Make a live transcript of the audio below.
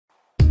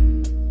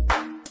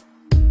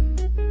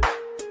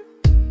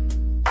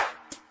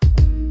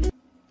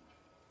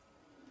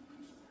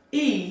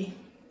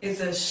is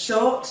a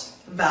short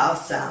vowel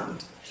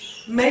sound.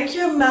 Make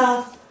your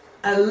mouth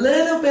a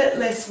little bit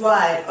less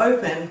wide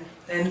open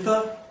than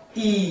for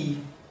E.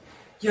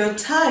 Your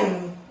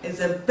tongue is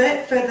a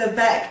bit further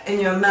back in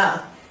your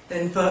mouth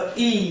than for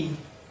E.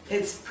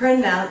 It's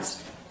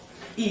pronounced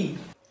E.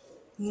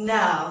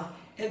 Now,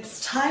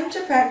 it's time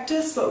to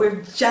practice what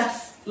we've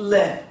just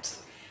learned.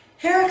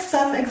 Here are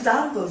some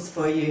examples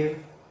for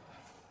you.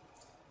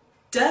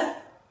 D,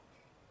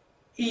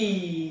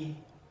 E,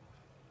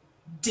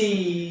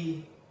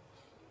 D,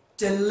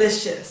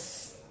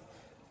 delicious,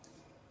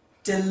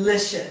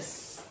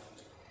 delicious.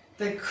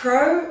 The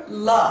crow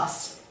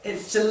lost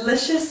its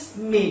delicious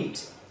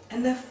meat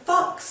and the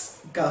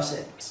fox got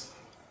it.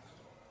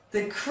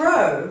 The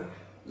crow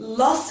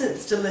lost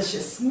its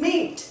delicious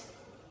meat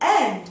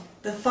and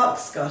the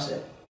fox got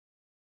it.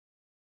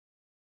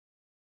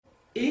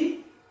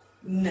 In,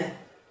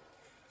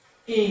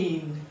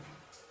 in.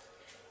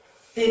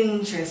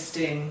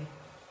 Interesting,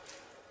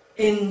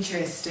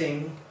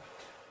 interesting.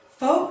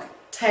 Folk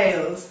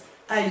tales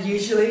are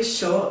usually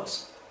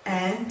short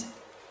and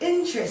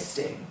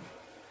interesting.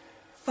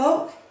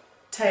 Folk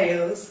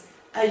tales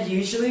are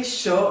usually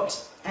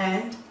short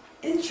and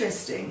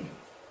interesting.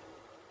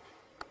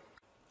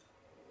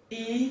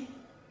 Eek,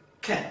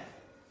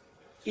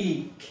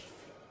 eek.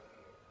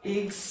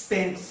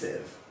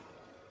 Expensive,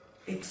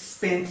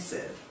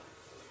 expensive.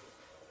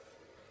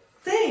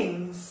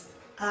 Things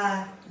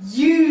are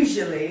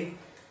usually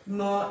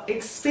more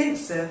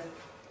expensive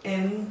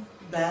in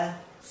the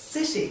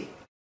city.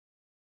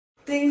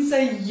 Things are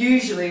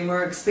usually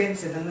more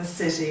expensive in the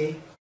city.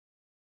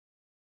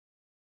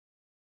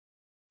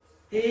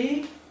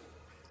 Eek,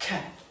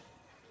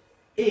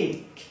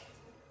 eek,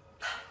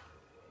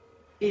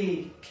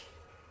 eek,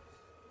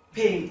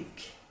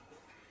 peak,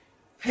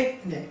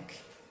 picnic,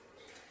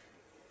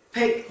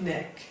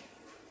 picnic.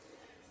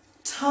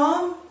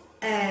 Tom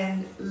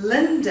and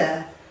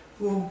Linda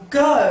will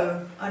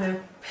go on a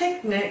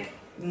picnic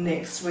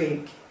next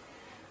week.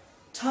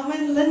 Tom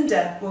and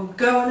Linda will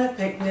go on a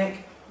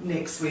picnic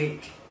next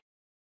week.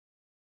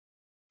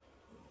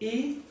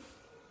 Ease,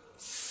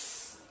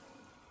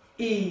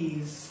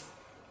 ease,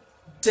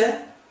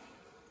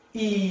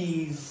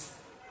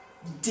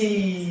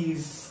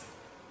 D's,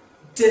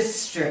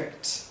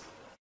 district,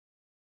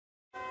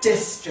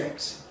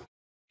 district.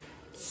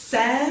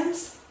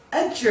 Sam's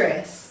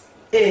address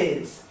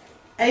is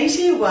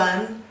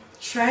 81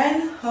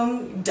 Tran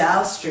Hung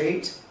Dao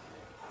Street,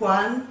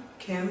 Huan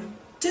Kim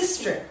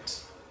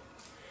District.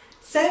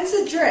 Sam's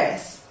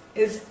address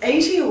is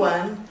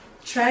 81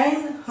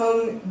 Tran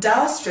Hung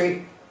Dao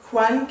Street,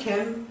 Huan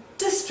Kim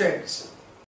District.